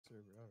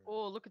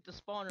Oh, look at the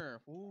spawner.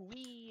 Ooh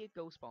wee,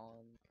 go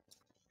spawn.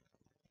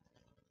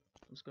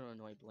 I'm just gonna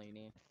annoy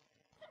Blaney.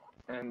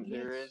 And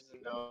there is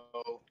no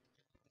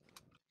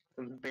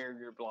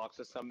barrier blocks,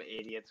 so some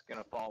idiot's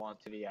gonna fall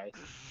onto the ice.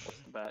 What's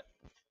the bet?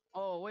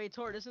 Oh wait,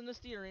 Tord, isn't this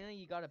the arena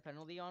you got a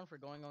penalty on for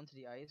going onto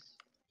the ice?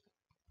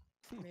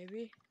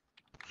 Maybe.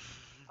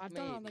 I've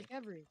done it on like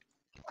every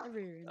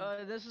arena.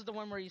 This is the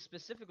one where you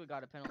specifically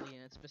got a penalty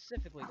and it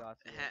specifically got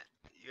you.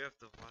 You have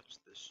to watch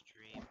the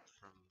stream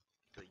from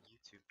the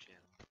YouTube channel,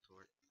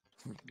 Tort.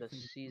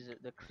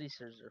 The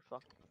creasers are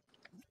fucked.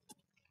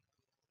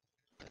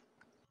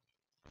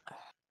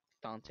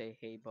 Dante,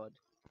 hey bud.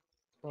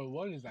 Bro,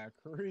 what is that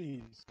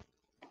crease?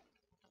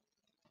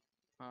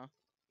 Huh?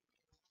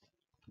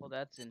 Well,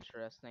 that's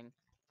interesting.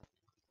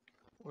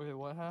 Wait,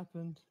 what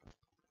happened?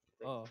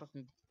 The Oh.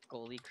 fucking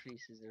goalie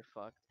creases are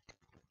fucked.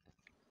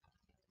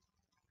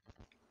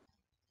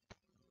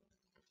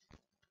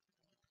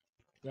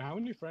 Yeah, how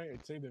many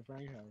Frank? Say that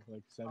Frank have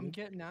like 7. I'm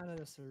getting out of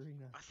this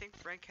arena. I think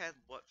Frank had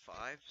what,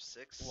 5,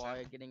 6? Why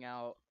 7? getting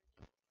out?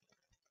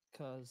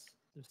 Cause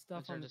there's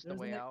stuff Is there on just a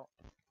way out?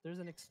 There's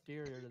an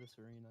exterior to this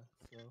arena,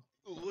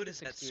 so Ooh, what is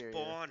that exterior?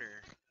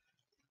 spawner?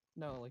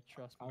 no, like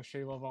trust me. I'll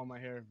shave off all my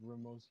hair if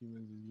Rimouski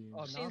wins this game.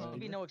 Oh, Seems no, to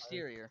be this no side.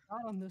 exterior.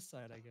 Not on this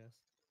side, I guess.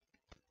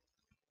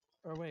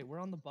 Or wait, we're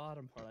on the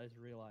bottom part. I just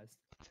realized.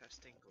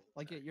 Testing goal.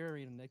 Like at your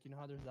arena, Nick. You know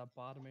how there's that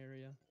bottom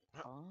area?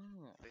 Oh.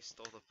 They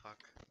stole the puck.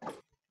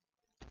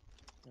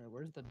 Alright,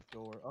 where's the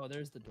door? Oh,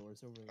 there's the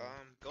doors over there.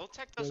 Goal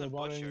Tech Yeah, the doesn't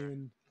ball butcher.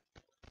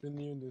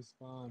 didn't even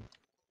spawn.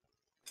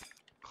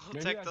 Goal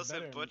Maybe Tech that's doesn't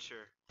better.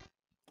 butcher.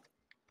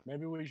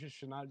 Maybe we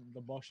should not.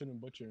 The ball shouldn't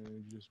butcher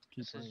and just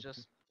keep This playing. is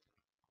just.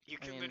 You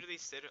I can mean- literally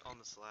sit it on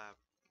the slab.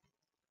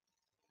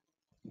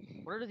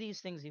 What are these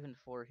things even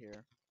for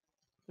here?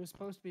 There's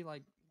supposed to be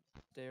like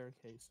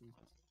staircases.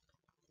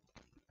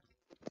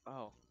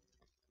 Oh,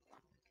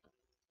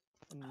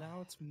 And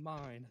now it's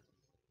mine.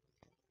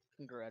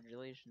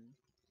 congratulations.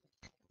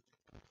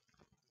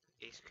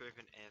 Ace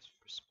Craven asks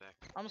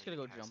respect. I'm just gonna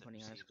go and jump hasn't on the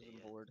ice received because it I'm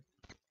yet. bored.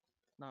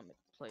 Not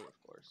play,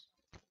 of course.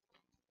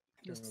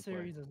 This Gonna play.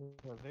 series is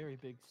a very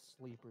big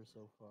sleeper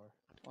so far.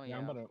 Oh Yeah, yeah,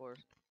 I'm about of to-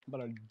 course. I'm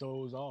about to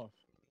doze off.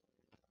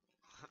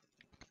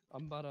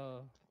 I'm about a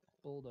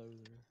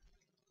bulldozer.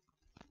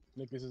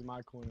 Nick, this is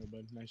my corner,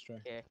 bud. Nice try.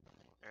 Okay.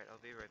 Alright, I'll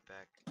be right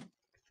back.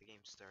 If the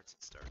game starts,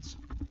 it starts.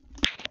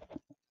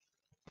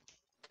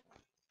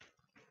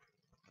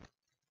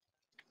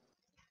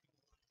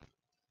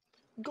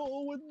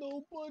 Go with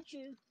no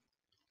butcher.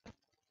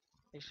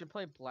 They should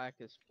play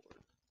Blackest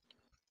Sport.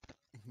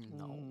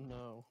 No.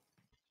 No.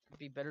 It'd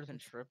be better than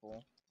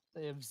Triple.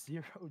 They have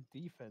 0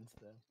 defense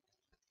though.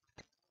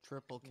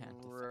 Triple can't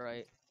defend.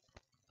 Right.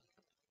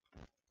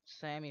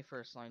 Sammy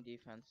first line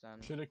defense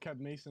then. Should have kept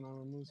Mason on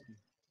Rimouski.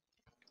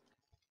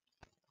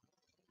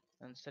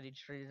 Instead he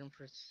traded him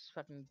for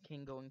fucking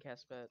Kingo and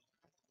Caspet.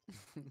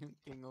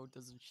 Kingo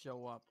doesn't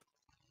show up.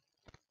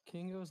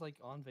 Kingo's like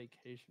on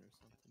vacation or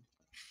something.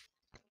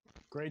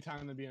 Great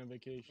time to be on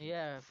vacation.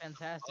 Yeah,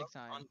 fantastic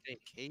On time.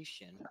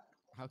 vacation.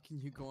 How can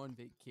you go on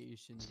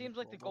vacation? in Seems a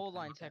like the global goal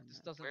line tech pandemic?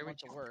 just doesn't Where want would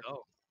to you work.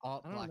 go?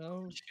 All I don't black.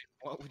 know.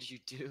 What would you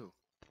do?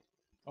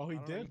 Oh, he I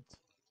don't know. dipped.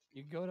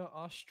 You go to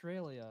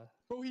Australia.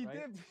 Bro, he Right?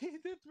 dipped. He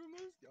dipped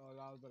Rimouski. Oh,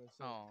 I was about to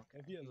say. Oh,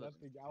 If he had He was-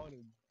 left the I would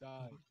have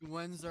died.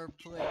 When's our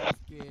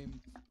playoff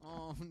game?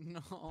 Oh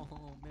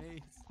no,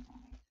 Mace.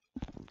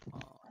 Oh,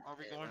 Are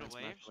we Yeah, going that's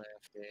to my waves?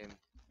 playoff game.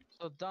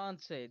 So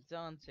Dante.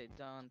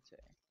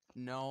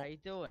 no. How you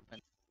doing?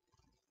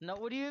 No,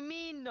 what do you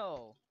mean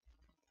no?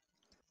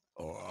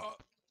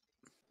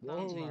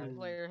 Dante, your Whoa.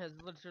 player has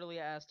literally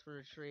asked for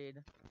a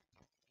trade.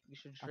 You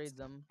should trade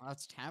them.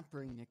 That's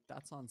tampering, Nick.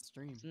 That's on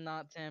stream. It's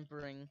not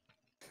tampering.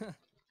 Let's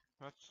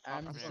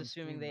I'm talk just about it.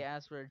 assuming they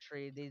asked for a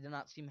trade. They did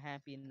not seem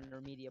happy in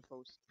their media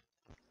post.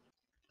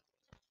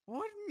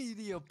 What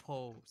media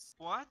post?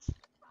 What?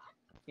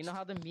 You know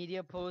how the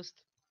media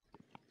post?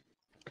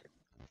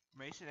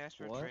 Mason asked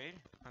for What? a trade?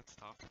 That's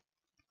tough.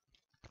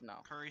 No.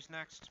 Curry's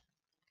next.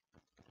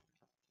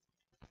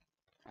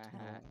 Uh-huh.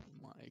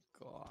 Oh my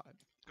god.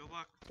 Good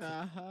luck.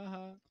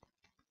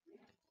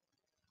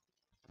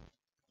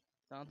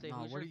 Dante,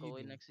 Nah, who's what your are you goalie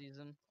doing? next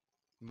season?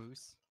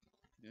 Moose.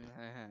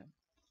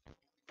 Uh-huh.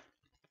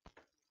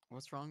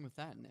 What's wrong with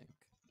that, Nick?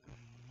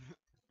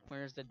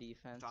 Where's the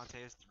defense?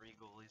 Dante has 3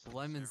 goalies. on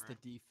Lemon's the server.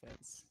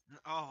 defense.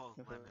 Oh,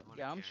 Lemon. What a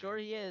Yeah, I'm sure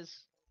carry. he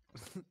is.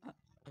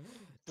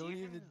 Don't you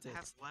even even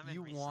have diss. Lemon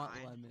You want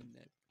resign? Lemon,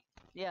 Nick.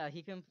 Yeah,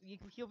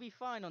 he'll be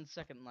fine on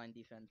second line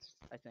defense,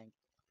 I think.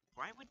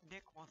 Why would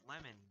Nick want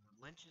Lemon?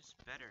 Lynch is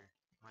better,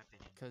 in my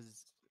opinion.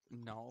 Cause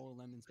no,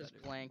 Lemon's Just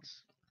better.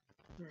 blanks.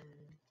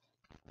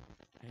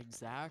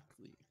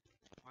 Exactly.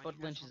 Why But do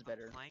you guys Lynch is want the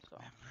better, blank so.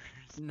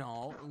 members?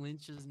 No,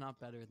 Lynch is not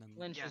better than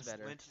Lynch yes, is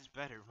better. Lynch is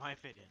better, in my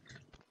opinion.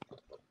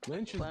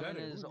 Lynch is Lemon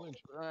better. is Who's Lynch?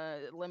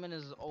 Lemon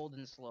is old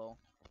and slow.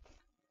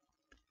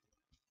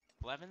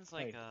 Levin's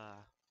like Hey.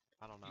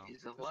 I don't know.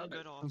 He's a He's a Lemon.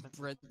 good offensive.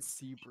 Brent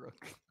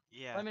Seabrook.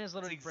 Yeah. Lemon is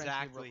literally that's Brent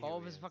exactly Seabrook. All who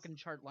of he his is. fucking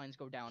chart lines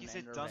go down He's a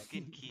and are red.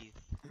 Duncan Keith.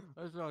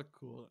 That's not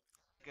cool.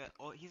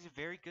 he's a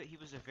very good. He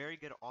was a very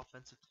good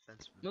offensive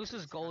defenseman.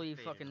 Moose's He's kinda goalie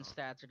fading fucking off.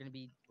 stats are gonna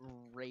be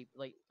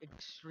like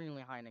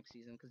extremely high next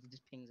season because he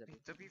just pings Hey,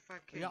 everything.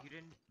 W5K, Yeah. you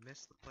didn't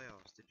miss the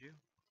playoffs, did you?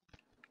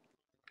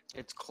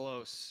 It's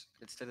close.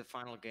 It's to the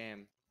final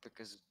game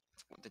because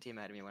the team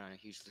ahead of me went on a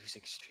huge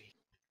losing streak.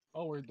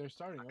 Oh, they're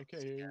starting.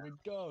 Okay, here we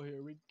go.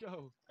 Here we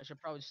go. I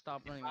should probably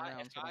stop running around.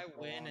 If so I don't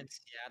go win on. and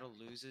Seattle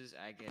loses,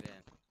 I get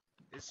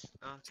in. Is Is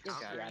Calgary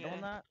Seattle in in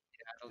it? that?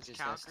 Seattle Is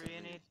just has to Calgary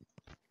in lose. it?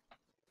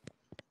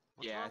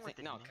 What's Yeah, I wrong with think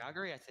the no name?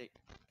 Calgary.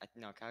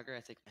 No Calgary.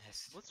 I think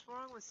missed. What's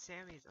wrong with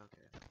Sammy's?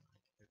 Okay,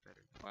 they're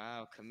better.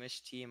 Wow,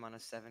 commish team on a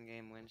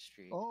 7-game win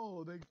streak.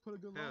 Oh, they put a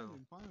good line Who?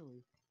 in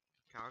finally.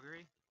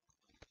 Calgary?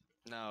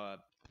 No,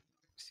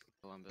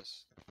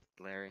 Columbus,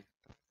 Larry.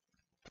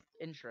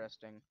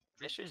 Interesting.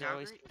 Fishers Calgary?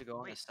 always seem to go on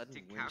a Wait, sudden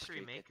did win Calgary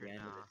streak make at the or end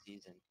of nah? the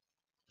season.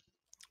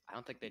 I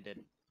don't think they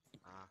did.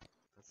 Ah,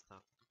 that's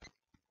tough.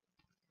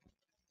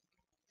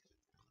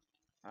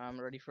 I'm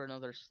ready for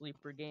another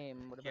sleeper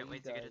game. What about Can't you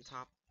wait guys? to get a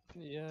top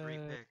 3 Yeah.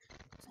 pick.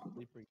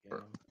 Sleeper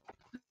game.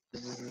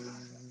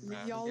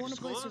 Y'all if want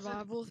to play school doesn't-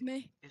 survival with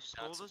me? If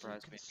school Not doesn't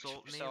surprise me.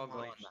 consult me Supercell while go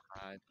you're on the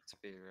high. Let's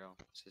be real.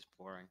 It's just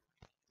boring.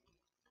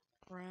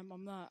 Ram,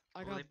 I'm not.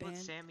 I well, they got put banned.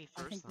 Sammy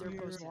I first think on they're there.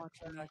 supposed to Be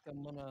watch me. back,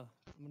 I'm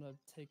gonna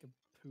take a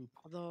poop.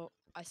 Although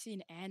I see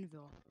an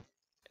anvil.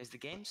 Is the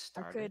game I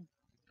started? could.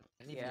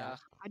 I didn't even Yeah. know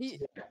How do you,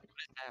 what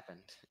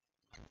happened.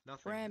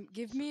 Nothing. Ram?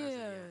 Give me as of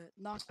a yet.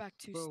 knockback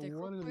 2 Bro, stick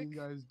what real are quick. these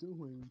guys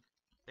doing?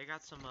 They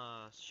got some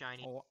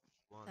shiny Oh,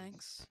 ones.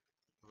 Thanks.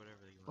 Or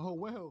whatever you want. Oh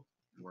well.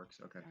 Works.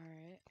 Okay. All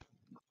right.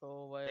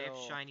 Oh well. They have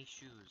shiny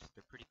shoes.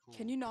 They're pretty cool.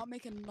 Can you not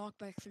make a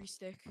knockback 3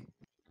 stick?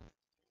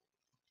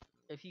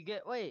 If you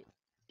get if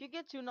you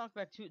get 2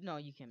 knockback 2, no,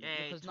 you can't.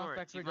 Hey, Because Tor,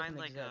 knockback do you 3 doesn't mind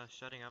like exist.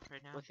 shutting up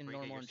right now? with your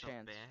before you normal get yourself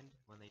enchants. banned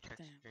when they check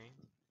Damn. stream.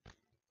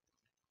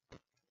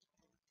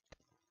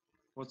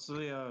 What's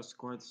the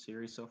score of the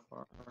series so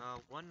far?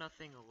 1-0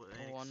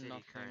 Atlantic 1 City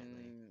nothing.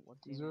 currently.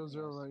 What team 0-0 is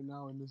this? right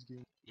now in this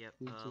game. Yep.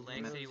 Three, two,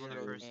 Atlantic City won the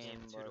 0-0 first game, game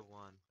but-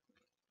 2-1.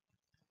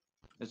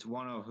 It's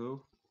 1-0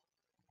 who?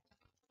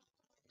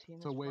 Team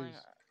is So playing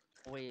Waves.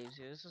 Waves.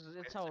 Yeah,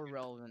 it's how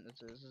irrelevant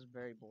this is. This is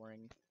very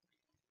boring.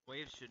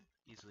 Waves should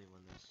easily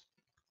win this.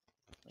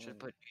 Should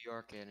put New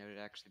York in. It would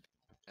actually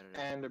be better.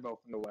 And they're both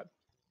in the web.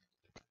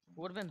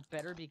 Would have been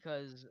better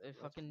because if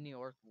fucking New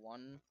York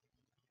won,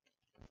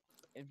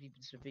 it'd be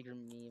just a bigger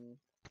meme.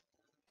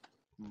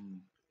 Hmm.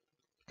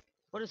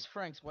 What is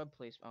Frank's web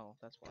place? Oh,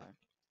 that's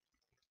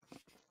why.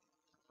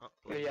 Oh,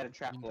 Yeah, you had a Laney.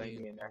 trap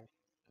Laney in there.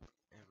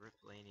 Yeah, rip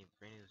Laney.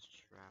 Laney was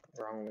trapped.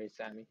 Wrong way,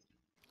 Sammy.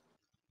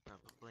 No,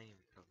 but Laney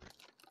recovered.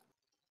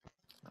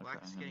 Okay,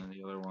 Black is and then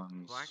getting- the other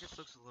ones. Blackus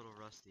looks a little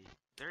rusty.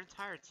 Their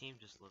entire team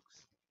just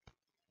looks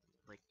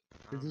like I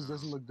It don't just know.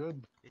 doesn't look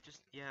good. It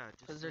just just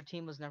Because their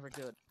team was never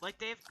good. like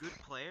they have good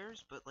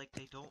players, but like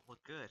they don't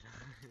look good.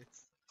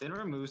 It's Didn't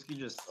Rimouski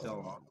just sell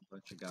off a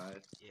bunch of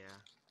guys? yeah.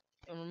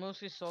 And we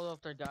mostly sold off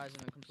their guys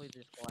and then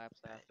completely just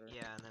collapsed after.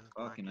 Yeah, and then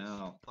Fucking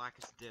hell.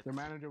 Blackus dipped. Their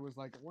manager was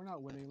like, "We're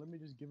not winning. Let me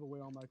just give away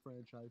all my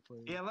franchise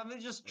players." Yeah, let me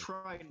just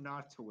try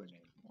not to win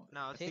anymore.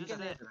 No, it's Taken just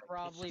that it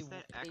probably it's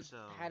just that they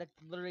EXO. had a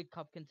literally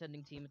cup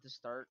contending team at the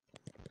start.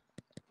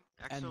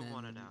 And EXO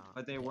won it then- out.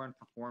 But they weren't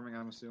performing,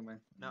 I'm assuming.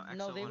 No, EXO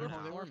No, they won were it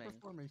Oh, they out. were performing.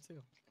 performing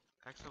too.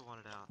 EXO won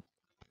it out.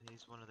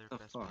 He's one of their The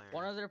best fuck? players.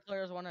 One of their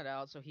players wanted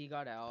out, so he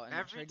got out, and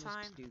Every the trade time-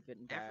 was stupid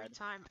and Every bad.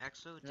 time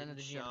EXO then didn't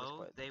the GM just show,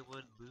 quit. they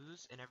would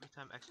lose, and every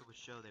time EXO would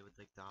show, they would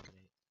like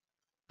dominate.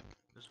 It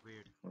was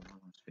weird.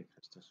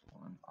 Speakers this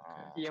one.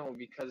 Yeah, well,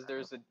 because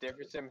there's a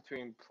difference in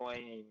between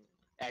playing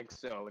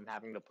EXO and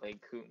having to play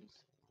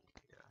Coons.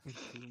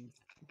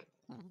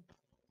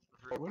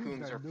 Or What is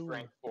Coons that or doing?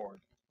 Frank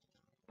Ford.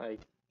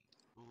 Like,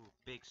 Ooh,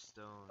 big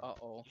stone.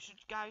 Uh-oh. You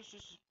guys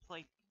should just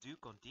play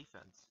Duke on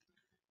defense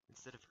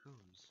instead of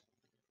Coombs.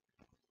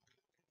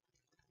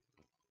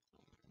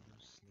 No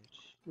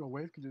snitch. Yo,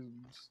 Wave could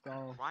just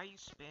stall. Why are you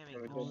spamming Yeah,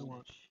 no we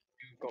don't snitch?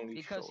 Duke only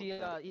Because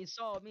shows he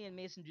saw me and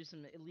Mason do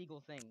some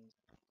illegal things.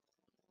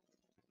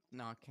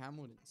 No, Cam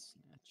wouldn't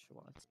snitch.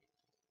 What?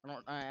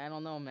 I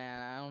don't know,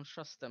 man. I don't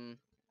trust him.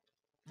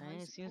 No, He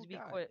he's a seems cool to be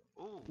guy. quit.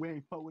 Ooh, We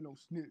ain't fuck with no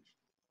snitch.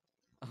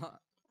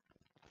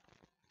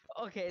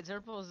 Okay,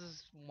 Zerpos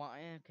is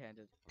why. Okay,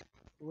 dude.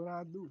 What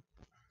I do?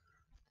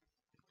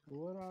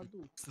 What I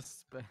do?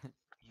 Suspect.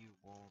 you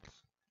won't.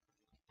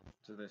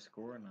 Do they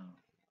score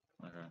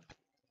now? Okay.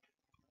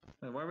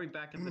 Wait, why are we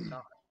back in the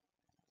top?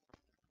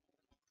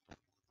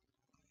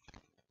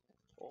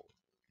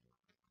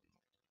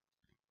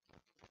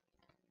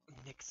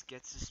 Nix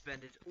gets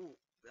suspended. Ooh,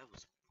 that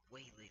was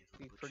way later It'd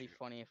than be pretty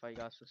funny if I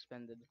got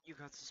suspended. You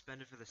got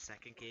suspended for the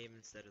second game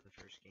instead of the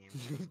first game.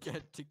 You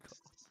get to go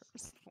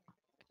first.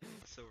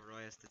 So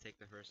Roy has to take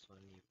the first one,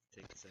 and you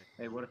take the second.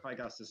 Hey, what if I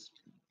got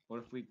What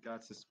if we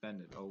got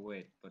suspended? Oh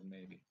wait, but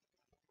maybe.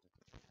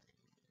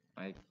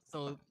 I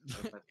So,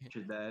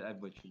 butchered that. I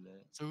butchered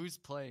that. so who's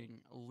playing?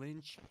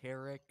 Lynch,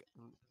 Herrick,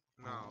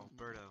 No,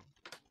 Birdo.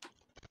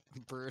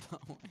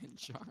 Birdo, and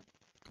Sharp.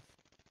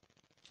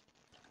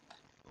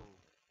 Oh.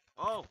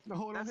 Oh! No,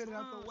 don't That's hit it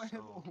out the loose.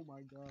 web. Oh. Oh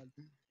my god.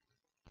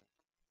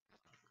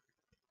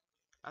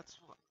 That's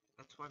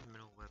why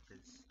middle web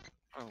is.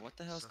 Oh, what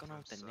the hell's Suck going on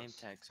on with the name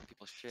sus. tag? Some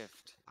people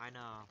shift. I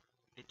know.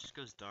 It just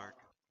goes dark.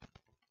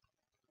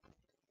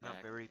 Not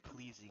Back. very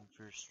pleasing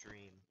for a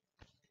stream.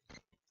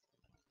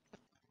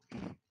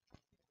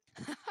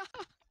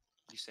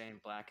 You saying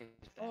black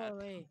is bad? Oh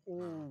wait.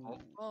 Oh.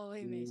 Oh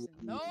wait, Mason.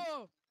 No.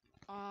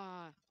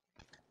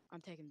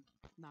 I'm taking.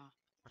 Nah.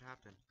 What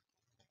happened?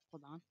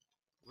 Hold on.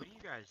 What are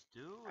you guys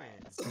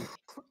doing?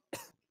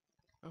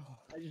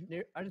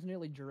 I just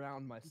nearly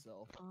drowned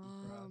myself.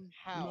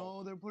 How?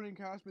 No, they're putting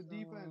Casper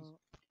defense.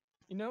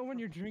 You know when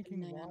you're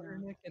drinking water,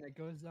 banana. Nick, and it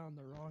goes down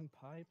the wrong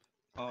pipe?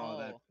 Oh,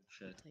 that Oh.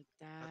 shit. Take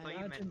I that. thought you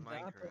meant Imagine that,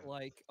 Minecraft. but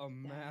like a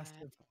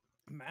That.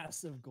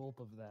 massive gulp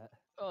of that.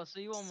 Oh, so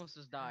you almost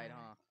just died,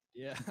 huh?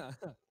 Yeah.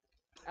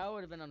 That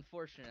would have been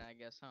unfortunate, I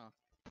guess, huh?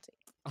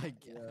 I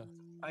guess.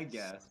 I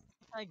guess.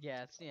 I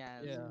guess,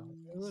 yeah. Yeah.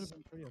 It would have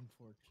been pretty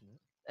unfortunate.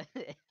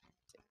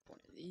 One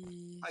of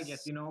these. I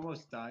guess,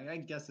 almost dying. I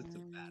guess it's a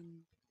bad.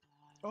 and,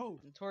 Oh,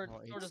 Toward Oh,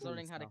 is Ake's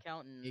learning how to gonna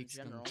count in Ake's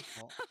gonna general.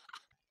 fall.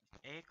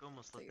 Aik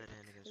almost let take that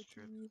in against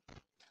Trip. cookie.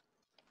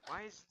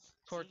 Why is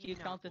Tort, can you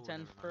CD count not to 10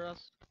 never for mind.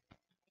 us?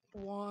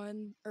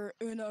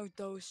 Uno,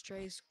 dos,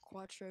 tres,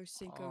 cuatro,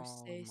 cinco,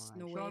 Oh seis,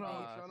 my nueve, shut up,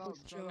 Uh, shut up,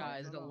 shut up.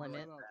 Sky's shut the up, limit.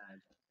 shut up.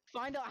 Bad.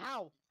 Find out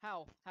how.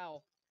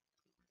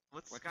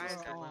 What's What Sky's is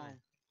the that? limit?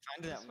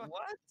 Find that. This fuck-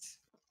 What?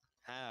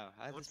 How?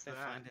 How'd What's this been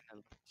that? finding a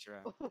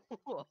Lytra?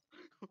 Tort,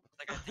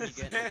 Like I think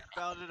you get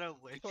Found it on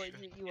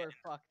Lytra. you are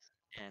fucked.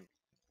 and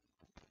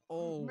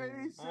Oh.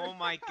 Mason. Oh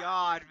my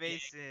god,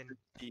 Mason!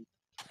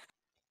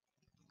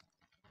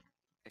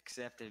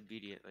 accepted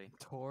immediately.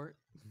 Tort.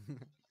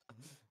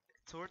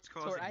 Tort's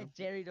Tort, causing. I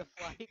dare you to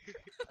fly.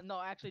 No,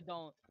 actually,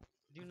 don't.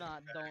 Do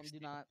not.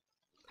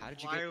 How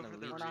did you Fly get in over the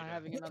the We're lead? not arena.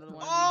 having another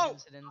one Oh! of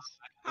these incidents.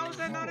 How is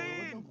that not Oh,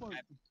 in? what the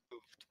fuck?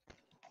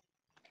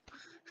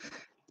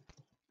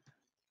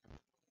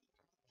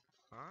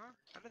 Huh?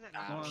 How did that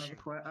Ah, not Well,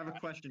 in? I have a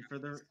question for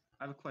the.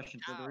 I have a question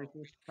for the Ow.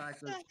 resource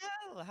pack. What the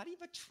hell? How do you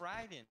have a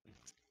trident?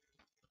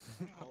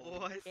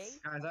 What? Okay.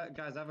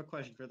 Guys, I have a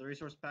question for the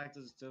resource pack.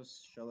 Does it still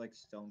show like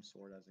stone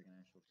sword as like an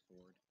actual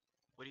sword?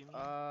 What do you mean?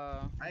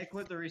 I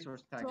equip the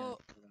resource pack. So,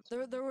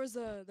 and- there was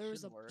a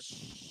Should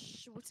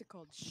work. what's it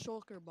called,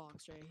 shulker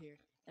box right here,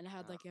 and it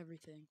had like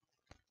everything.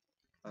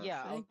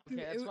 Yeah, I think okay,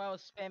 that's it- why I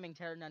was spamming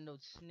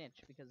Pteranondo's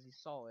snitch because he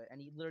saw it and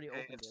he literally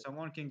Hey, opened if it.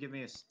 someone can give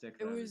me a stick,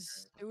 It that'd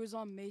be was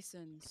on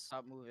Mason's,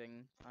 Stop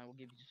moving. I will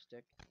give you a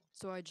stick.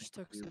 so I just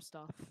took you. some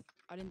stuff.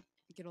 I didn't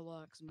get a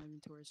lot because my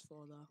inventory is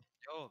full though.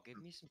 Yo,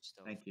 give me some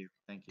stuff. great.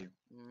 Thank you.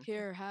 Mm.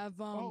 Here, have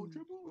Oh,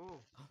 triple.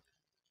 Ooh.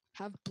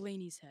 have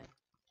Blaney's head.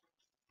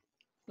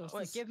 That's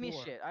Wait, the give me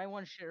score. shit. I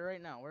want shit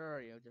right now. Where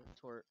are you,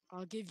 Tort?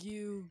 I'll give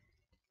you.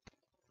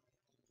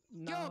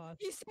 Yo, Nah,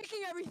 he's taking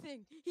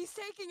everything. He's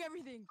taking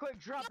everything. Quick,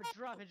 drop it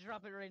right now.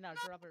 Drop it right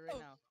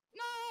now.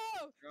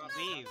 No!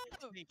 Leave.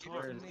 No!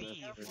 Tort, Where is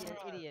leave. this?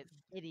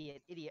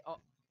 Idiot. Oh,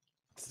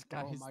 This Oh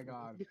guy's my the-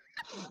 god.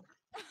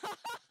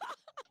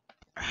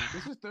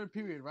 This is third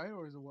period, right?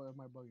 Or is it what? Am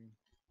I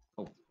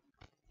bugging?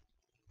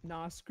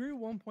 nah, screw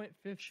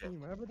 1.15.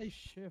 Whenever they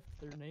shift,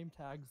 their name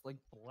tag's like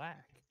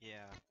black.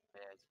 Yeah.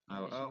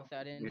 Oh, issue with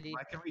that, wait, Indy.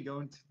 why can we go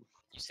into?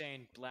 You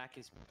saying black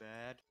is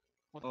bad?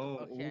 what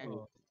Oh, the, okay.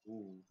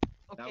 ooh.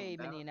 Okay,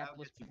 that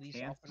Minneapolis gets you police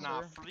canceled.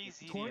 officer. Nah, free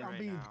ZD Tort, I'm right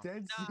being now.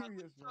 dead Nah,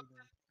 serious right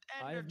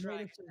now. I have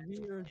made a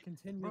severe and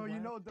continued. Bro, you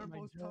know lapse in my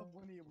Durbo's tough job.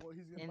 when he's about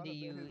to Andy, ban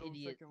you his own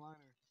idiot. second liner.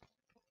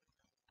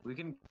 We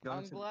can go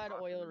I'm to the glad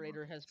locker Oil room.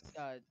 Raider has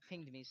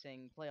pinged me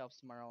saying playoffs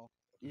tomorrow.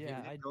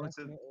 Yeah, we I go to-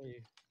 definitely.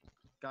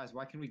 Guys,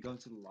 why can we go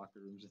into the locker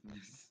rooms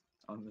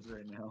on this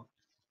right now?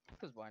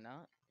 Because why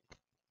not?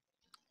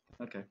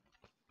 Okay.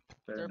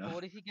 Fair Therefore, enough.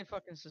 what if you get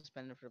fucking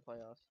suspended for the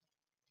playoffs?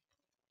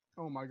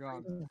 Oh my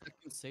god.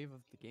 second save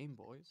of the game,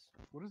 boys.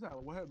 What is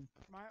that? What happened?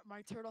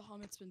 My turtle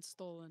helmet's been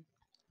stolen.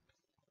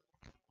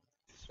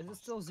 Is it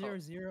still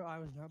 0-0? I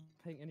was not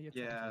paying any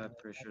attention. Yeah, I'm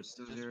pretty sure it's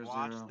still Just 0-0.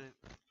 watch the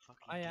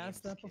fucking I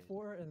asked games, that kid.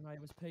 before, and I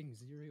was paying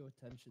zero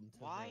attention to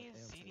Why the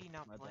is answer. ZD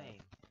not My bad. playing?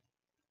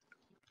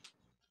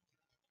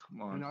 Come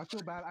You on. know, I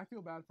feel bad. I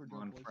feel bad for Come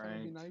on, Durbo. He's trying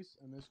to be Frank. nice,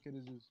 and this kid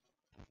is just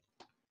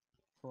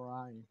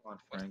crying. Come on,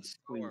 What's Frank. the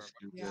score? Please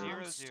do Yeah, good.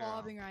 I'm 0-0.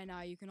 sobbing right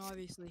now. You can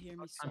obviously hear me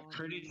I'm sobbing.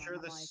 pretty on sure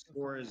the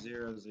score is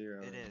microphone.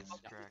 0-0. It is, right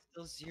now. correct.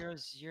 Still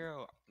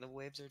 0-0. The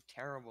waves are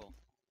terrible.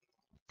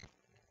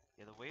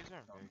 Yeah, the waves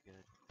aren't very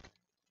good.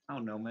 I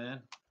don't know,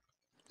 man.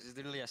 This is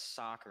literally a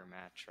soccer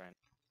match right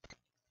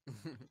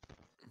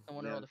I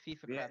wonder Yeah, all the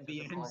FIFA The, crap the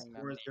they're end calling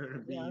them. score is going to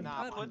be. Yeah, I'm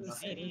Nah, glad put there's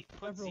ZD,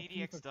 put several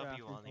FIFA ZDXW crafters on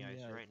the on the ice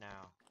ice. right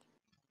now.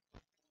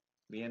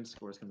 The end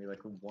score is going to be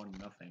like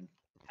 1-0.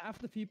 Half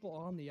the people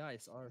on the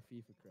ice are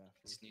FIFA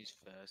crafters. Snooze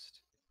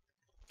fest.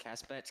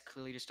 Casbet's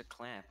clearly just a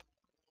clamp.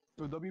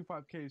 So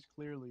W5K is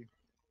clearly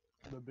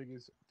the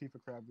biggest FIFA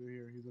crafter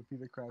here. He's a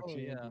FIFA craft Oh,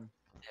 yeah. champion.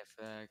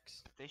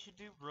 FX. They should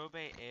do Robe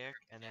Aik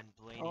and then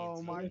Blaney Oh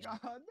and my ZD. god,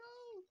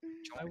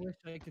 no! I wish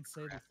I could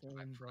say the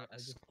same, but I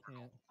just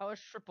can't. How has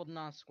Triple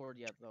not scored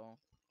yet, though?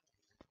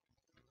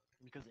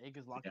 Because Egg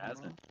is locking He him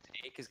hasn't. up.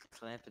 Jake is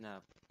clamping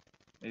up.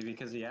 Maybe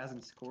because he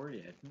hasn't scored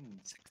yet.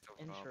 Sixth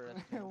overall.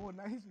 Interesting. Well,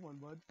 nice one,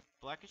 bud.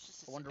 Black is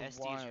just I wonder SD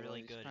why, is though,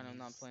 really he's good. kind of and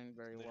not he's playing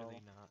very well.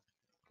 literally not.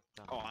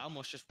 Done Oh, well. I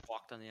almost just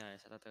walked on the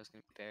ice. I thought that was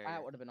gonna be barrier.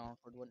 That would have been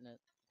awkward, wouldn't it?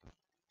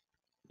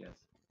 Yes.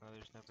 No,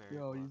 there's no barrier.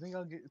 Yo, you blocks. think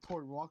I'll get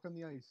Tort walk on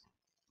the ice?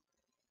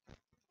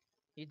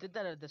 You did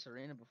that at this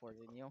arena before,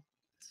 didn't you?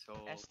 So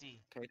SD.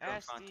 Pedro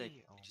Infante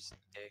SD. Oh just my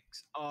God.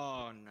 dicks.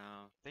 Oh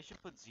no. They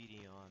should put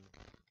ZD on.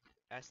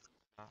 SD.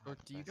 Or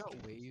do you got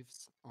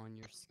waves on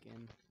your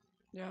skin?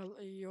 Yeah,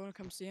 you wanna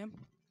come see him?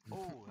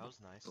 Oh, that was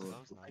nice. That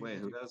was nice. Wait,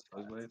 who does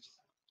those waves?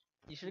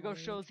 You should go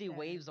show the Okay.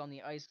 waves on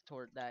the ice,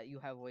 Tort, that you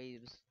have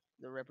waves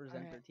that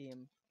represent Okay. their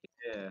team.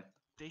 Yeah.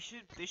 They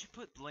should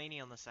put Blaney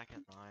on the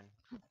second line.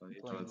 What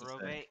you Blaney. about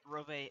to say?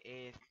 Rove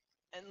eighth,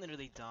 and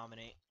literally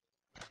dominate.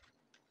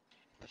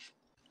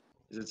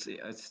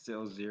 It's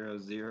still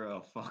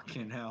 0-0.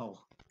 Fucking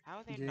hell. How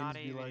are they Games not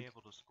be even like-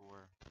 able to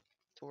score?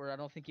 Tort, I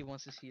don't think he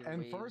wants to see your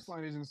And waves. first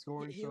line isn't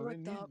scoring, He so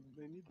looked up.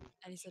 they need this.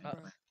 And he said, Uh,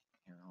 bro,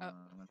 Here, hold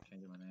on, I'm gonna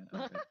change my name.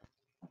 Okay.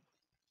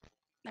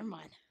 never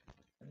mind.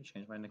 Let me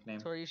change my nickname.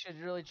 Tort, you should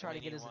really try to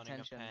get Blaney his wanting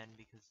attention. a pen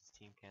because his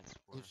team can't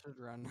score. You should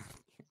run on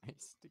the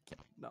ice to get.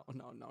 No.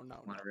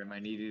 Whatever, I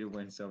need you to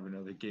win some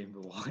another game to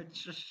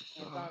watch.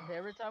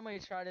 Every time I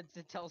try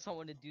to tell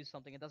someone to do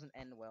something, it doesn't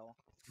end well.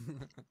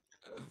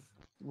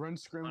 Run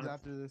scrims Honest-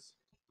 after this.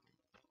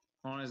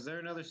 Hold on, is there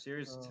another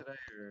series Oh. today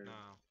or?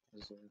 No.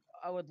 Is there...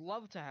 I would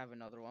love to have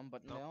another one,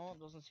 but Nope. no, it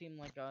doesn't seem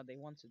like they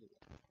want to do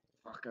it.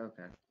 Fuck.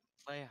 Okay.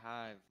 Play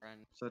high,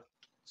 friend.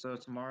 So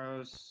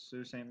tomorrow's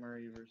Sault Ste.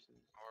 Marie versus.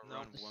 Or No,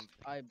 run Just- one.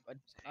 I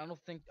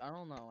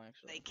don't know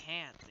actually. They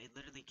can't. They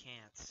literally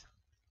can't.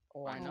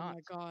 Why Oh not?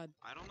 my god.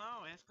 I don't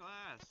know. Ask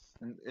Glass.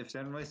 And if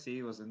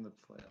NYC was in the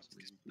playoffs,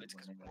 we'd be It's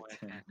 'cause winning boy like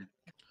can't. 10.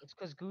 It's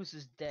because Goose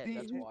is dead. He,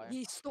 That's why.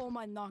 he stole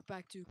my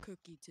knockback to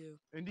Cookie too.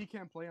 Indy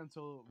can't play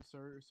until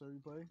Sir you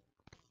play.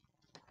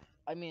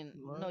 I mean,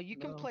 no, What? you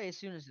can No. play as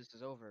soon as this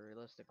is over.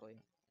 Realistically,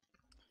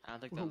 I don't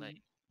think they'll let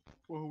you.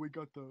 Well, we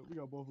got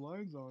both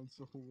lines on,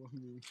 so I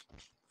mean,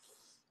 Fact.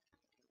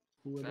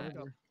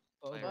 whatever.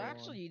 Player but one.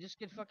 actually, you just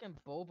get fucking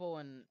Bobo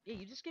and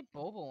you just get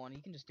Bobo and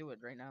you can just do it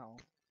right now.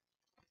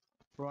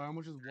 Bro, I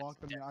almost just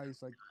walked on the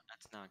ice like.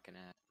 That's not gonna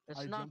happen. It's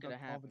I not jumped gonna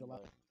on top of happen. the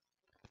But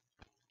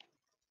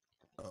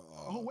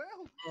Oh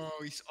well.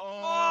 Oh, he's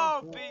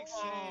Oh, big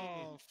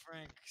oh, save.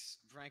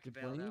 Frank Did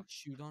bailed Blaney out.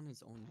 shoot on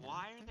his own?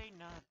 Why are they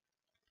not?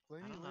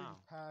 Blaney don't already know.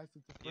 passed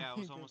it to Yeah, it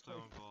was Frank, almost it's their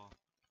like- own goal.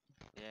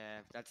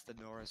 Yeah, that's the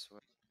Norris way.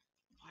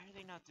 Why are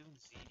they not doing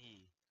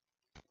ZD?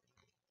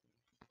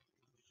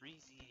 Free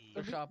ZD.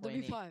 Good shot,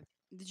 Blaney. W5.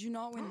 Did you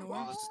not win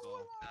Norris? Let's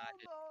go.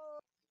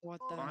 What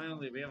the heck?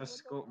 Finally, we have a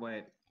score.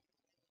 Wait,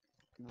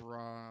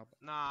 Rob.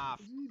 Nah.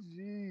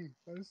 GG.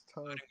 That's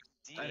tough.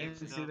 I didn't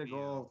see the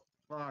goal.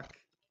 Fuck.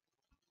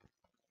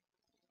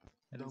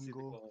 I didn't Dumb see the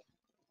goal. goal.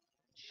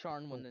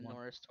 Sharn won the Oh, one.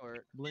 Norris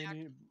Tort.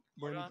 Blaney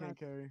on can't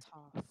carry.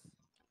 Tough.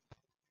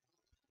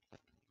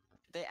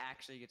 They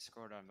actually get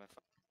scored on by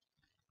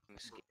fucking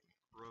Rimouski.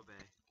 Robe.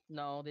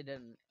 No, they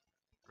didn't.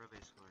 Robe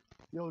scored.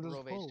 Yo, just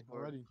Robe pull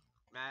scored. already.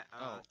 Matt,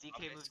 Oh,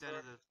 DK Robe moved out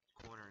of scored?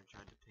 the corner and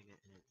tried to ping it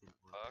and it didn't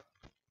work.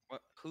 Fuck.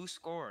 What? Who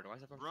scored? Why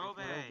is that from Robe.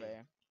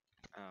 Robe.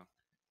 Oh,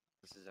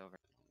 this is over.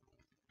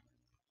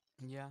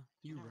 Yeah,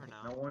 you Never right.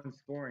 know. No one's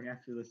scoring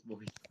after this,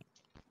 boys.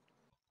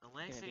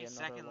 Atlantic Gonna be City's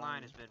another second line.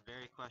 line has been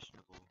very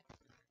questionable.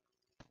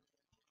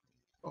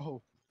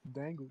 Oh,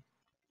 dangle.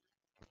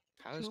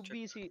 How is Two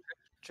BC.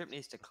 Trip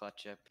needs to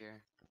clutch up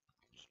here.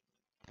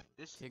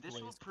 This Take will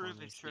Blaze prove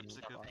corner if Trip's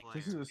a steal. good player.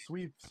 This is a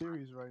sweep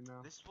series right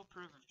now. This will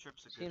prove if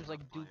Trip's a good Seems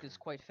like player. Duke is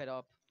quite fed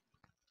up.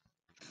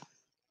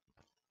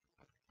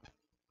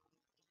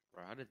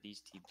 Bro, how did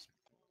these teams?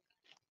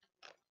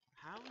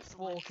 How is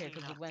Well, Atlantic okay, City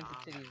because not Atlantic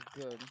City is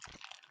dominant?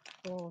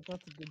 good. Oh,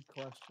 that's a good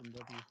question,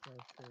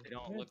 W5. They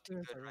don't look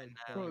too good right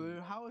now.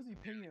 Bro, how is he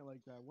pinging it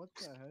like that? What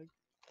the heck?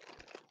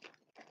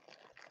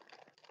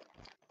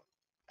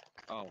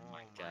 Oh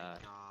my god.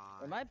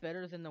 Am I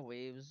better than the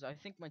Waves? I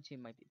think my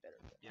team might be better.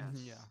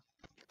 Yes. Yeah.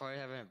 Probably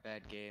having a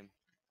bad game.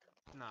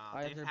 Nah,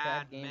 Either they've bad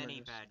had game or many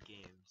just- bad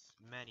games.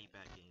 Many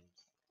bad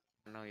games.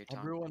 I don't know you're talking.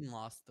 Everyone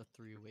lost the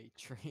three-way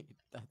trade.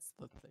 That's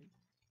the thing.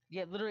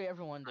 Yeah, literally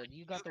everyone did.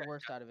 You got the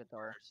worst out of it though.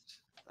 First.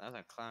 That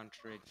was a clown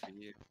trade for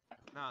you.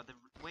 No, the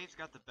Waves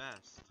got the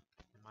best,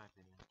 in my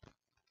opinion.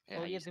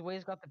 Well, yeah, you the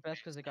Waves got the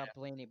best because they got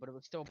Blaney, but it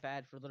was still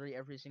bad for literally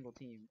every single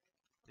team.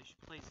 They should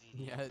play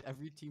ZD. Yeah,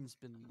 every team's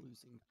been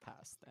losing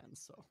past then,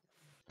 so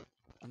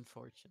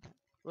unfortunate.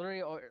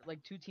 Literally,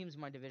 like 2 teams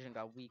in my division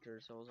got weaker,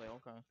 so I was like,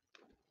 okay.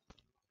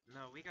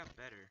 No, we got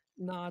better.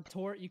 Nah,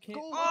 Tort, you can't.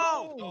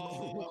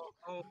 Oh!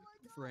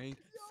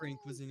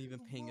 Frank wasn't even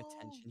paying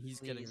attention. He's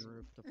getting Please.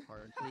 ripped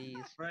apart. Please.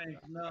 Frank,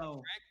 no.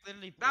 Frank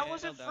literally That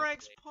wasn't bailed out.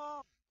 Frank's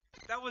puck.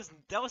 That was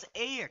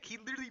Ayak. He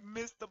literally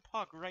missed the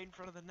puck right in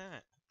front of the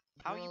net.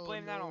 How you Bro,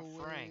 blame that on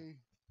no Frank? way.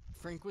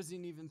 Frank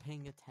wasn't even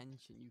paying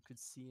attention. You could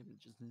see him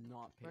just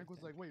not paying Frank was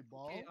attention. like, wait,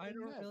 ball? Okay, I in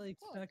don't net? really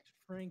Fuck. expect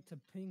Frank to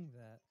ping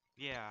that.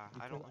 Yeah,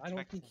 I don't because I don't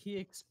expect. think he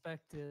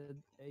expected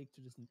Ake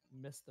to just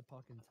miss the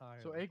puck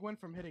entirely. So Ake went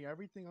from hitting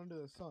everything under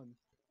the sun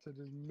to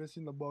just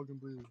missing the ball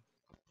completely.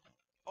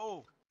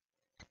 Oh,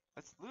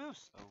 that's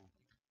loose. Oh,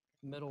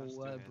 Middle Those two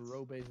web, hits.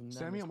 Robe's and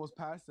Sammy Nemesis. almost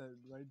passed that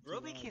right. to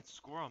Roby Rod. can't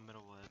score on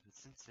middle web.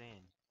 It's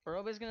insane.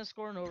 Roby's gonna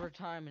score in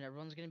overtime, and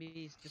everyone's gonna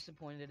be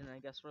disappointed, and I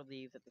guess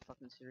relieved that the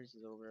fucking series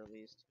is over at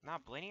least. Nah,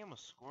 Blaney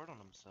almost scored on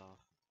himself.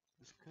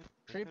 This could.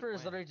 they Creeper could is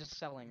win. literally just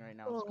selling right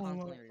now. It's Oh my-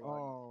 constantly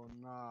reloading. Oh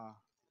nah.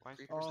 Why is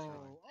Creeper Creeper selling.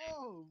 selling?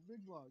 Oh,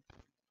 big block.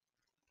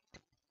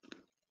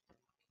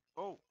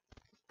 Oh,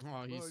 Oh,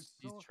 Bro, he's it's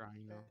so-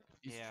 trying though.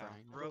 He's yeah.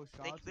 trying. Bro,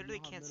 They shots, you literally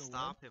know how can't middle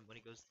stop him when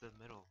he goes to the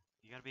middle.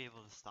 You gotta be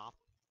able to stop.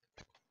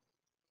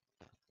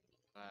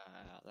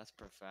 Wow, that's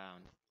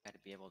profound. Gotta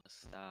be able to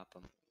stop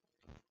him.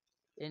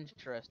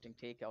 Interesting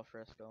take,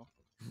 Alfresco.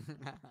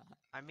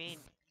 I mean,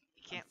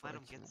 you can't let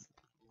him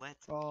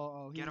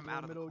Oh, get he's him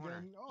out of the middle corner.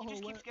 again. Oh, He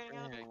just keeps what? getting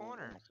out of the Yeah,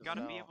 corner. that's You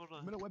gotta be just able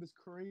to. Middle web is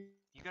crazy.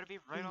 You gotta be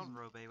right on crazy.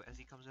 Robe as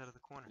he comes out of the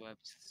corner.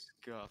 Web's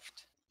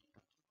scuffed.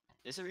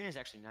 This arena is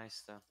actually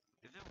nice though.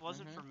 If it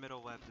wasn't Mhm. for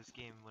middle web, this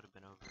game would have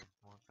been over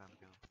a long time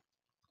ago.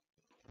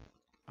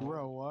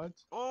 Bro, what?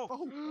 Oh!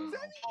 Oh,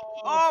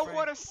 Oh, Frank.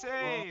 what a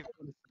save!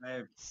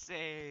 Save.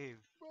 Save.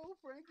 bro,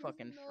 Frank is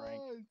Fucking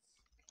Frank. nuts.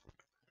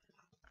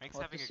 Frank's Let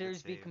the having a good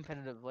series be save.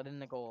 competitive. Let in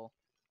the goal.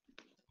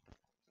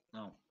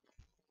 No.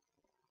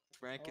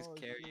 Frank is Oh,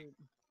 carrying.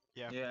 shit.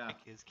 Yeah, Yeah.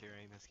 Frank is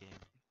carrying this game.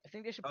 I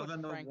think they should put Other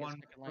than the Frank as one,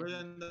 second line. other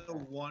than the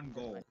one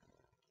goal.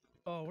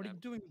 Oh, what are you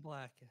doing,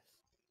 Blackus?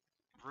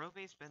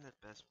 Robe's been the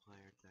best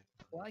player,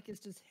 technically.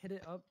 Blackus just hit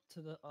it up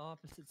to the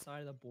opposite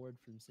side of the board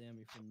from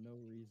Sammy for no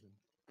reason.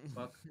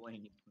 Fuck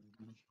Blaney.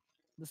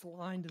 This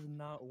line does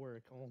not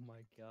work. Oh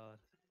my god.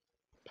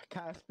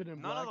 Caspin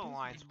and None of the Blackus?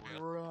 lines work.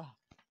 Bruh.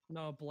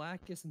 No,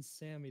 Blackus and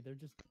Sammy, they're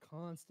just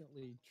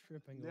constantly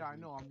tripping. Yeah, over I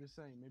know. each I'm just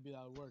saying. Maybe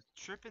that would work.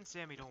 Trip and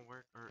Sammy don't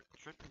work, or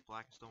Trip and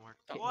Blackest don't work.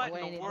 Okay, What in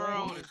Blaney, the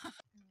world? Blaney.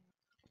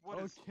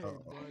 What is? Okay,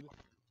 bud.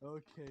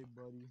 Okay,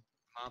 buddy.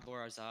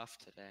 Mabor is off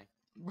today.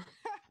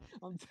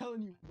 I'm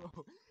telling you,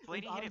 bro.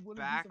 Blaney I hit it wouldn't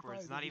be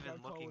backwards, surprised not if he even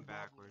got caught looking with that.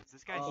 backwards.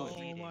 This guy's Oh.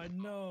 cheating. Oh my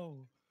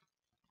no.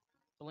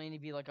 Blaney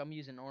be like, I'm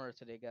using aura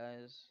today,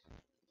 guys.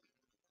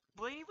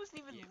 Blaney wasn't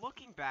even Yeah.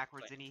 looking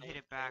backwards, and he hit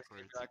it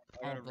backwards. I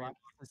Oh, gotta Black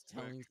is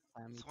telling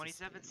Sammy to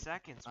 27 skate.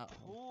 seconds.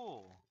 Uh-oh.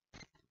 Pull.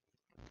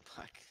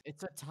 Black.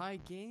 It's a tie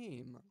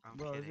game. I'm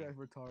Bro, this kidding. guy's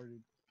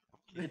retarded.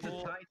 I'm It's a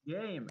kidding. tight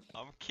game.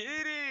 I'm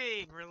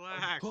kidding.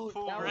 Relax. Pull-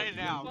 Pull That was right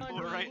now. fun,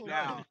 Pull right pull.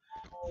 now.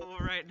 Pull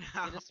right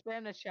now. Yeah, just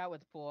spam the chat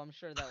with Pool. I'm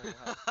sure that will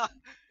help.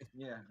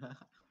 Yeah.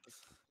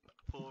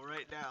 Pull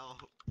right now.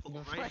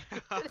 Pull Frank-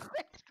 right now.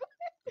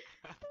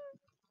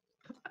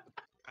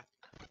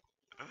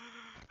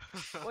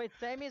 Wait,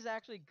 Sammy's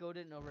actually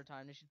goated in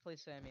overtime. They should play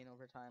Sammy in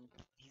overtime.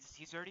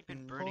 He's already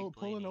been Mm. burning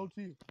Pull an Blaney.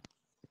 OT.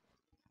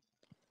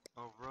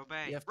 Oh, Robe.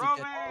 You have to Robe!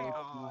 get- Oh,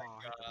 oh my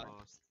hit the God.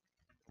 post.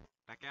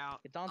 Back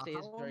out. Dante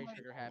is How very am I-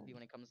 trigger happy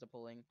when it comes to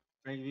pulling.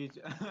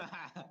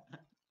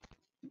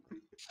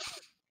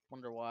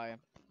 Wonder why.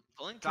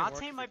 Pulling can work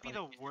Dante if might you're be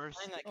the playing- worst,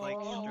 playing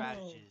like, Oh.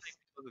 strategist.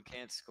 people who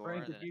can't score.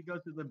 Frank, if then you go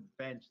to the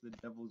bench, the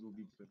Devils will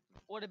be good.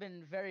 Would have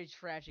been very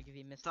tragic if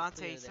he missed the Dante,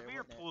 clear some there, of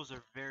your wouldn't it? pulls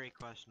are very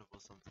questionable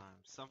sometimes.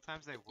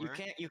 Sometimes they you work.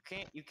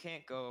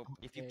 can't go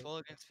if you Okay. pull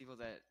against people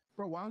that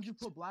Bro, why don't you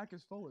put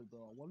Blackest forward,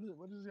 bro? What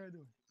is this guy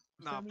doing?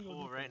 Nah, Sammy go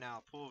pull right defense.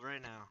 now. Pull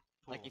right now.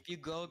 Pull. like if you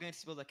go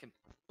against people that can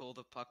pull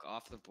the puck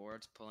off the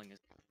boards, pulling is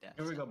death.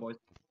 Here we go, boys.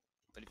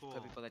 But if you Pull.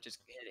 put people that just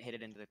hit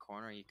it into the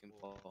corner, you can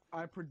pull.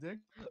 I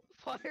predict.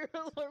 Fire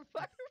alert!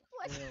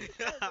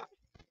 Firefly!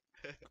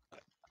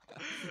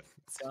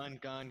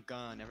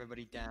 Gun,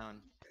 everybody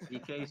down.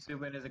 DK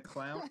Subban is a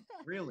clown?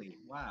 Really?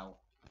 Wow.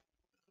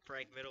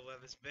 Frank middle web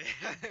is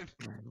banned.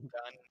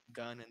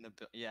 Gun in the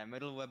yeah.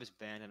 Middle web is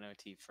banned in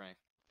OT. Frank.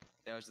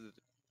 Those are the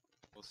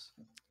rules.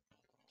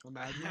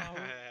 Imagine.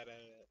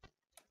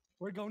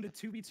 We're going to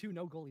 2v2,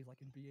 no goalies like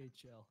in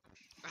BHL.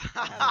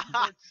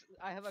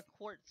 I have a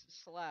quartz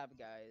slab,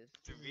 guys.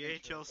 To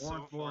VHL so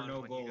 4-4, fun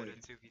no when you go to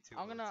goalie. 2v2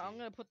 I'm gonna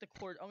OT. put the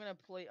quartz. I'm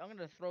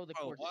gonna throw the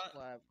Bro, quartz what?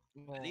 slab.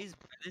 Are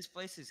this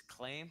place is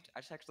claimed. I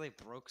just actually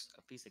broke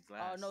a piece of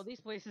glass. Oh no, these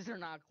places are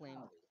not clean.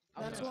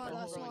 I'm That's gonna why- start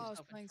that's throwing why I was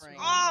stuff at playing Frank.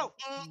 Oh!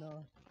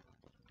 No.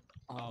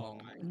 Oh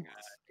my god.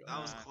 That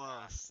was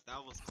close.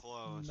 That was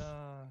close.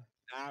 Nah.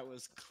 That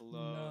was close.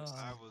 No.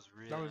 That was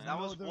really. There was That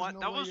no- was there's one. no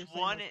That way was you're saying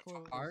one. that's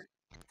close. Art?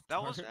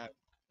 That was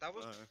That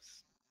was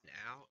close.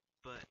 out,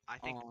 but I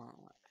think Aw.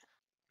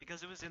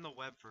 because it was in the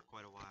web for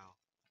quite a while.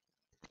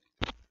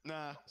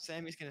 Nah,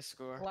 Sammy's gonna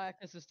score.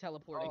 Blackness is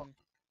teleporting.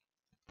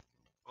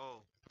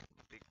 Oh,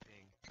 big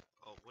thing.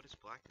 Oh, what is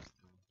Blackness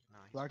doing? No,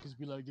 he's. Blackest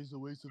be like, it's a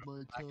waste of my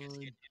Black is time.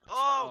 getting-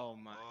 Oh! Oh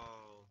my.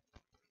 Oh.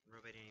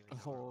 Robe didn't even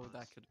know where Oh, it that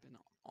was. could have been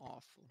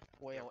awful.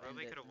 Whale Robe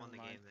ended, could have won the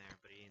never mind. game there,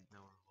 but he didn't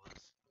know where it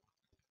was.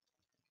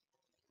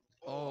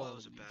 Oh, that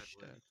was a Holy bad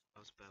shit. whiff. That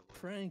was a bad whiff.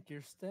 Frank,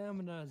 your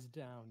stamina's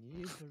down. You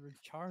need to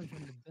recharge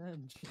on the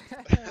bench.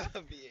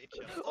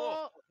 VHL.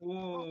 Oh!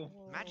 Whoa.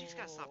 Magic's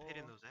gotta stop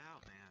hitting those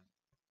out,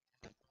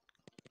 man.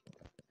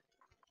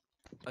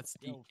 That's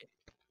Yo.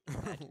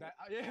 DK.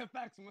 Yeah,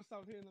 facts. I'm gonna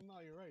stop hitting them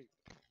out. You're right.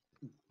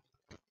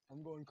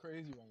 I'm going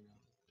crazy right now.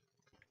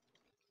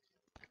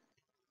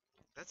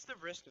 That's the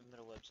risk of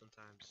middle web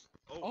sometimes.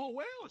 Oh, Oh, oh,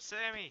 well.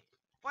 Sammy!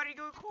 Why did he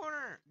go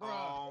corner? Bruh.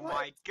 Oh What?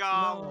 my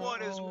god, No.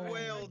 what is Oh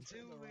Whale my Hit the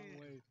wrong doing?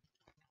 way.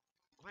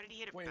 Why did he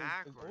hit it Wait,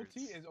 backwards?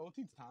 is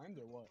OT timed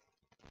or what?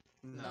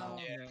 No.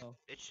 Yeah. No.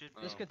 It should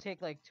be. This Oh. could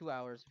take like 2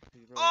 hours if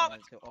we really Oh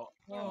wanted to. Oh,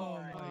 Oh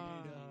my my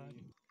God. god.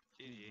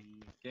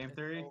 GG. Game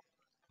 3?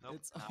 Nope.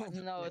 It's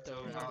over. no, it's It's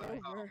over. over.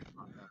 It's over.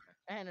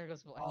 And there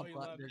goes Oh, Black. he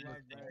Black- left, they're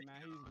left, good. right. Nah,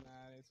 he's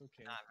mad. It's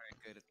okay. Not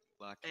very good at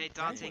blocking. Hey,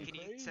 Dante, Frankly,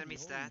 can you crazy. send me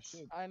Holy stats?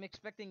 shit. I'm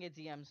expecting a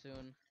DM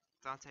soon.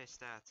 Dante,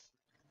 stats.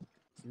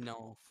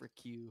 No, frick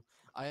you.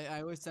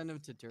 I always send him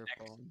to Turpo,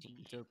 and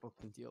Turpo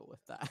can deal with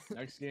that.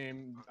 Next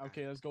game.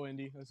 Okay, let's go,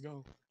 Indy. Let's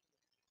go.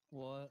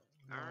 What?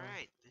 No.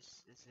 Alright,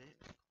 this is it.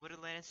 What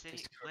Atlantic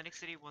City? Atlantic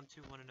City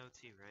 1-2 won an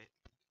OT, right?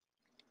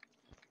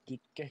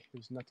 DK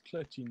is not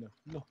clutch enough.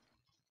 No.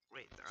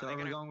 Wait, are So they are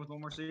we gonna? going with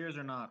one more series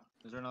or not?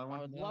 Is there another I one?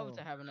 would love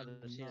to No, have another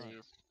I'm not.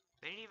 series.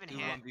 They didn't even Do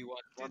hand. 1v1.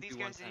 Dude, these 1v1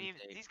 guys didn't times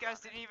even. eight. These guys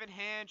didn't even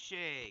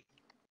handshake.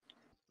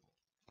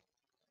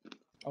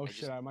 Oh I shit,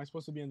 just- am I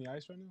supposed to be on the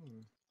ice right now?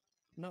 or-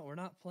 No, we're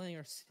not playing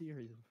our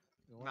series.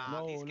 Nah,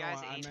 no, these guys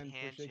I ain't meant for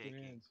shaking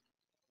handshaking. hands.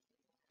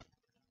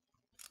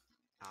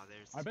 Oh,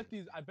 there's.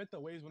 I bet the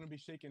waves wouldn't be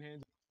shaking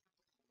hands.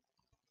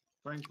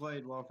 Frank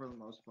played well for the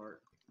most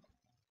part.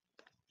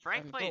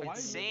 Frank Bro, played why is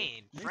it-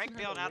 insane. Mason Frank had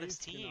bailed the out his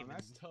wave skin on, team.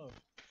 That's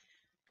tough.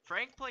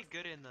 Frank played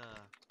good in the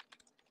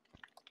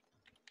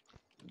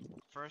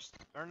first,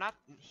 or not.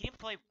 He didn't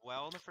play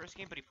well in the first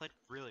game, but he played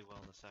really well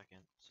in the second.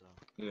 So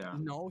Yeah.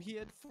 No, he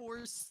had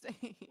 4 saves.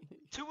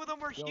 2 of them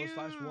were Yo, huge.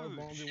 slash war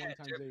bomb be Yeah, 1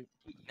 times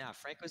 8. Nah,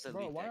 Frank was elite.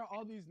 Bro, why that are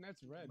all these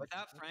nets red?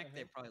 Without What the Frank, they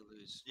heck? probably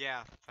lose.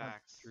 Yeah,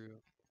 facts. True.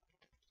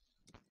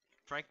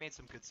 Frank made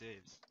some good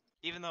saves,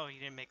 even though he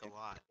didn't make a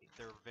lot.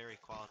 They're very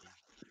quality.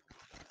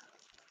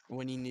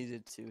 When he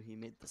needed to, he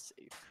made the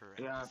save. Correct.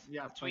 Yeah,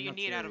 yeah. That's what you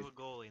need out of a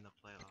goalie in the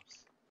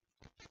playoffs.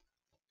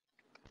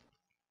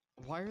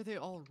 Why are they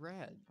all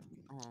red?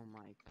 Oh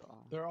my god.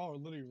 They're all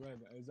literally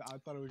red. I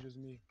thought it was just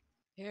me.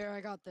 Here,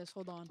 I got this.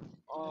 Hold on.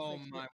 Oh fixed it. my